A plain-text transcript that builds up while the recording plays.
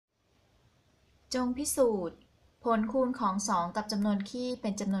จงพิสูจน์ผลคูณของ2กับจำนวนคี่เป็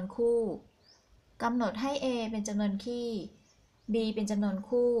นจำนวนคู่กำหนดให้ a เป็นจำนวนคี่ b เป็นจำนวน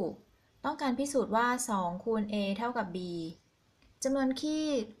คู่ต้องการพิสูจน์ว่า2คูณ a เท่ากับ b จำนวนคี่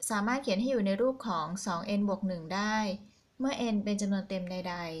สามารถเขียนให้อยู่ในรูปของ 2n บวก 1 ได้เมื่อ n เป็นจำนวนเต็มใ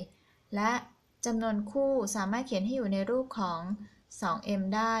ดๆและจำนวนคู่สามารถเขียนให้อยู่ในรูปของ 2m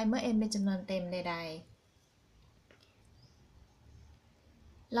ได้เมื่อ n เป็นจำนวนเต็มใดๆ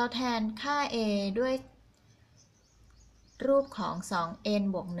เราแทนค่า a ด้วยรูปของ 2n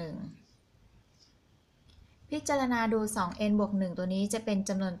บวก 1 พิจารณาดู 2n บวก 1 ตัวนี้จะเป็น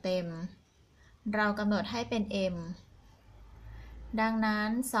จำนวนเต็มเรากำหนดให้เป็น m ดังนั้น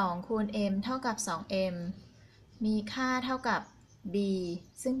2คูณ m เท่ากับ 2m มีค่าเท่ากับ b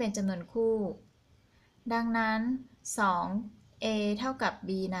ซึ่งเป็นจำนวนคู่ดังนั้น 2a เท่ากับ b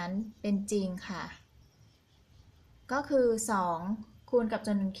นั้นเป็นจริงค่ะก็คือ2คูณกับจ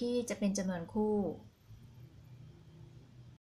ำนวนคี่จะเป็นจำนวนคู่